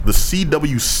The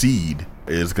CW Seed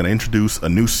is going to introduce a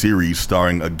new series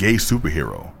starring a gay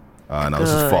superhero. Now, this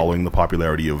is following the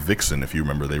popularity of Vixen. If you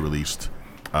remember, they released,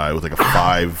 it was like a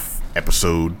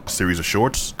 5-episode series of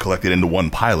shorts collected into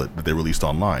one pilot that they released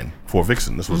online for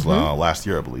Vixen. This was last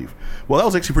year, I believe. Well, that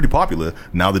was actually pretty popular.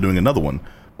 Now they're doing another one.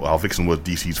 Well, Vixen was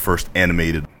DC's first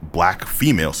animated black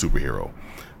female superhero.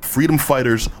 Freedom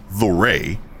Fighters The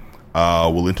Ray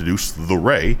will introduce The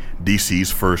Ray,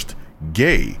 DC's first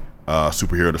gay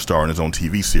superhero to star in his own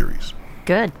TV series.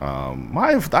 Good. I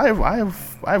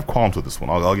have qualms with this one.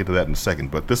 I'll get to that in a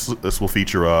second. But this will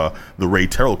feature the Ray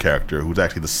Terrill character, who's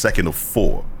actually the second of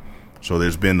 4. So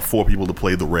there's been 4 people to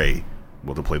play the Ray,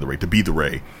 to be the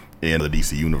Ray in the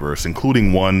DC universe,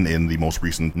 including one in the most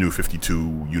recent New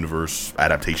 52 universe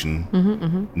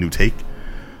adaptation, new take.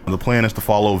 The plan is to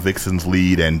follow Vixen's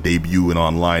lead and debut an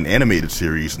online animated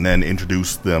series and then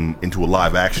introduce them into a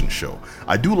live-action show.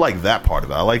 I do like that part of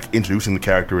it. I like introducing the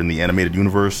character in the animated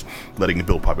universe, letting it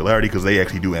build popularity, because they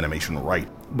actually do animation right.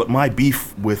 But my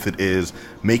beef with it is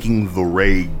making the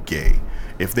Ray gay.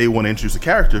 If they want to introduce a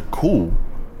character, cool.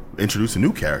 Introduce a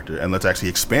new character, and let's actually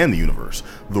expand the universe.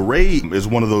 The Ray is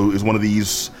one of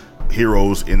these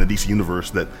heroes in the DC universe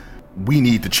that we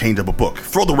need to change up a book.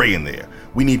 Throw the Ray in there.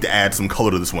 We need to add some color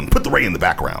to this one. Put the Ray in the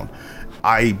background.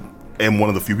 I am one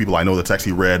of the few people I know that's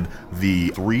actually read the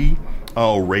 3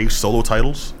 Ray solo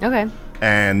titles. Okay.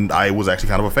 And I was actually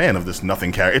kind of a fan of this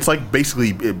nothing character. It's like,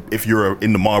 basically, if you're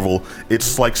into Marvel,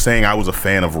 it's like saying I was a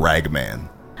fan of Ragman.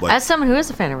 Like, as someone who is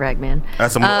a fan of Ragman.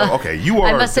 As someone, okay, you are.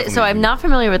 I must say, so I'm not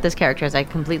familiar with this character, as I've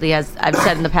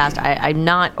said in the past, I'm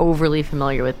not overly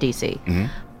familiar with DC.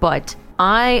 But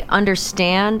I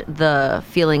understand the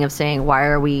feeling of saying, why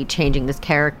are we changing this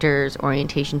character's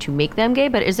orientation to make them gay?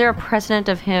 But is there a precedent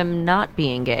of him not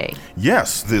being gay?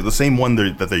 Yes, the same one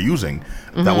that they're using.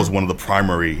 That was one of the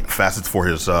primary facets for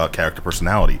his character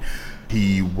personality.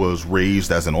 He was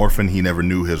raised as an orphan. He never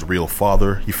knew his real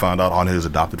father. He found out on his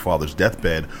adopted father's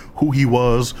deathbed who he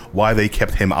was, why they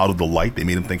kept him out of the light. They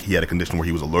made him think he had a condition where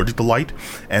he was allergic to light,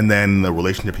 and then the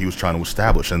relationship he was trying to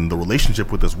establish. And the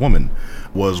relationship with this woman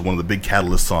was one of the big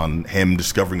catalysts on him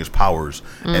discovering his powers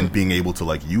and being able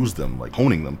to use them,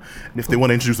 honing them. And if they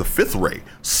want to introduce a 5th Ray,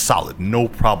 solid, no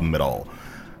problem at all.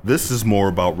 This is more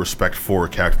about respect for a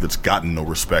character that's gotten no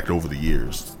respect over the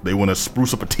years. They want to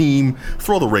spruce up a team,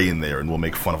 throw the Ray in there, and we'll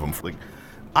make fun of him.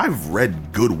 I've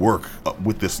read good work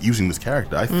with this, using this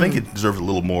character. I think it deserves a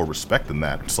little more respect than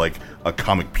that. It's like a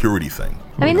comic purity thing.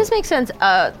 I mean, this makes sense.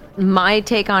 My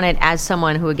take on it, as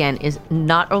someone who, again, is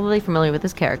not overly familiar with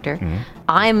this character,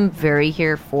 I'm very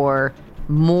here for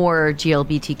more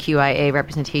GLBTQIA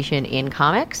representation in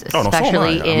comics,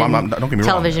 especially in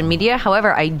television media.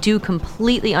 However, I do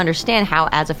completely understand how,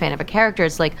 as a fan of a character,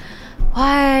 it's like,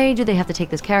 why do they have to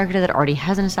take this character that already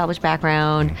has an established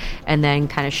background and then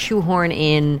kind of shoehorn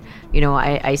in,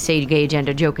 I say gay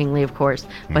agenda jokingly, of course,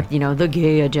 but, the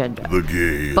gay agenda. The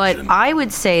gay But agenda. I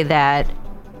would say that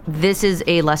this is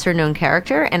a lesser known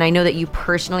character, and I know that you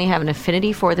personally have an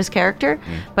affinity for this character,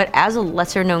 but as a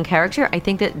lesser known character, I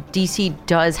think that DC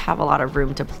does have a lot of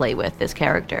room to play with this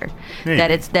character. Hey,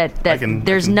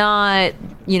 There's not,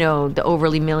 the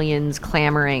overly millions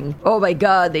clamoring, oh my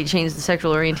god, they changed the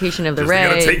sexual orientation of the Ray. They're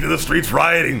gonna take to the streets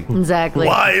rioting. Exactly.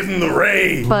 Why isn't the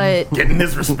Ray getting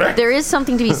his respect? There is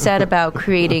something to be said about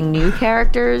creating new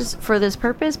characters for this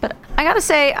purpose, but I gotta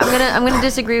say, I'm gonna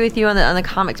disagree with you on the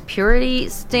comics purity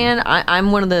stand.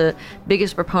 I'm one of the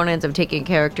biggest proponents of taking a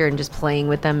character and just playing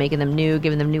with them, making them new,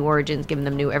 giving them new origins, giving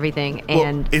them new everything.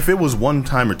 And if it was 1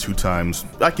 time or 2 times,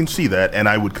 I can see that, and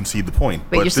I would concede the point.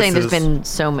 But you're saying there's been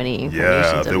so many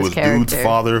variations there of was this character. Dude's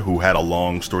father who had a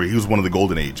long story. He was one of the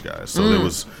Golden Age guys. So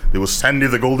there was Sandy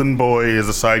the Golden Boy as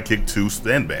a sidekick to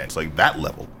Sandman. It's like that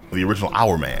level. The original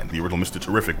Hourman, the original Mr.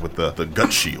 Terrific with the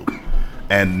gut shield.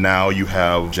 And now you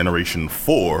have Generation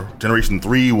 4. Generation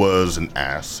 3 was an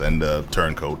ass and a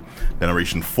turncoat.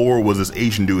 Generation 4 was this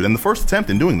Asian dude. And the first attempt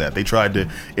in doing that, they tried to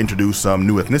introduce some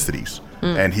new ethnicities.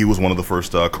 And he was one of the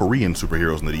first Korean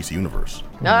superheroes in the DC universe.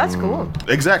 Oh, that's cool.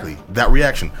 Exactly. That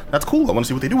reaction. That's cool. I want to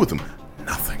see what they do with him.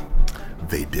 Nothing.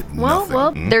 They did nothing.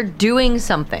 Well, they're doing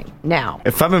something now.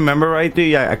 If I remember right,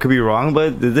 dude, I could be wrong,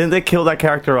 but didn't they kill that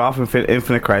character off in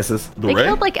Infinite Crisis? They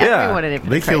killed everyone in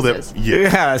Infinite Crisis. Yeah,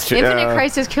 that's true. Infinite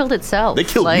Crisis killed itself. They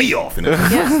killed me off in Infinite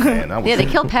Crisis. Man, they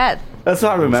killed Pat. That's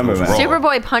what I remember, man. raw.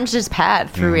 Superboy punched his pad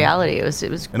through reality. It was.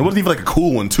 And it wasn't even like a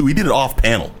cool one too. He did it off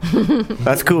panel.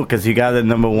 That's cool because you got the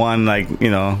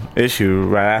 #1 issue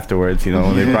right afterwards.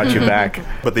 When they brought you back.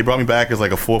 But they brought me back as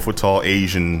like a 4-foot tall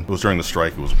Asian. It was during the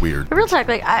strike. It was weird. Real talk,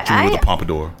 like With the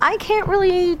pompadour. I can't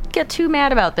really get too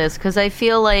mad about this because I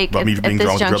feel like About me being this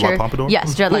drawn with juncture, dreadlock pompadour?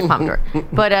 yes, dreadlock pompadour.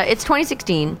 But it's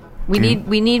 2016. We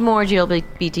need more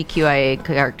GLBTQIA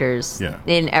characters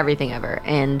in everything ever.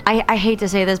 And I hate to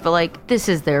say this, but like this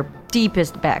is their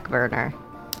deepest back burner.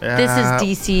 This is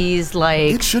DC's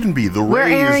like. It shouldn't be. The We're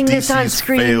Ray airing is this on DC's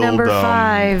screen failed, number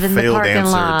 5 in the failed parking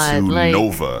answer lot. to Like,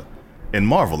 Nova. In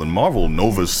Marvel,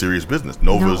 Nova's serious business.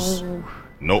 Nova's.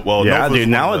 Yeah, dude.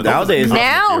 Nowadays,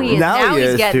 now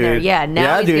he's getting there. Yeah,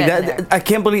 now he's getting there. I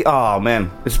can't believe. Oh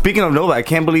man! Speaking of Nova, I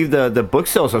can't believe the book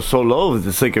sales are so low.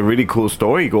 It's like a really cool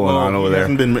story going on over he there.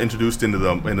 hasn't been introduced into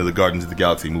the Guardians of the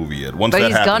Galaxy movie yet. Once But that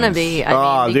he's happens, gonna be.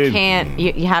 I mean, you dude. can't.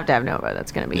 You have to have Nova.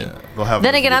 That's gonna be. Yeah, they'll have.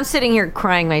 Then again, I'm sitting here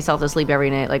crying myself to sleep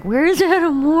every night. Like, where's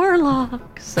Adam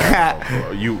Warlock? So,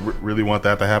 You really want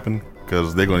that to happen?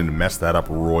 Because they're going to mess that up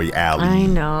royally. I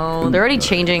know they're already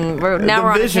changing. Now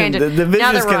we're on a tangent. The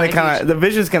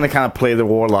Vision's gonna kind of play the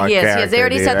Warlock. Yes, they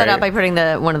already set that right? up by putting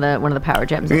one of the power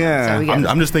gems. Yeah. So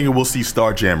I'm just thinking we'll see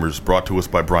Starjammers brought to us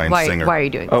by Bryan Singer. Why are you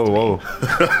doing this? Oh, whoa!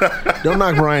 Don't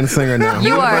knock Bryan Singer now.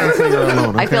 You are. Bryan Singer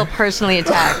alone, I okay? feel personally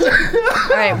attacked.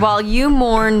 All right, while you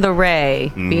mourn the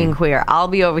Ray being queer, I'll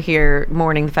be over here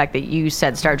mourning the fact that you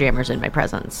said Starjammers in my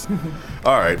presence.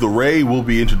 All right, the Ray will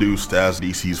be introduced as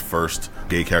DC's first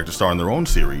gay character star in their own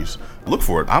series. Look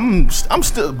for it. I'm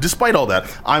still, despite all that,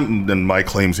 and my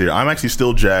claims here, I'm actually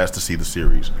still jazzed to see the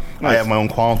series. Nice. I have my own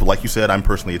qualms, but like you said, I'm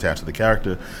personally attached to the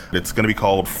character. It's going to be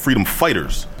called Freedom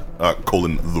Fighters: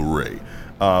 The Ray.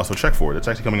 So check for it. It's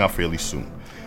actually coming out fairly soon.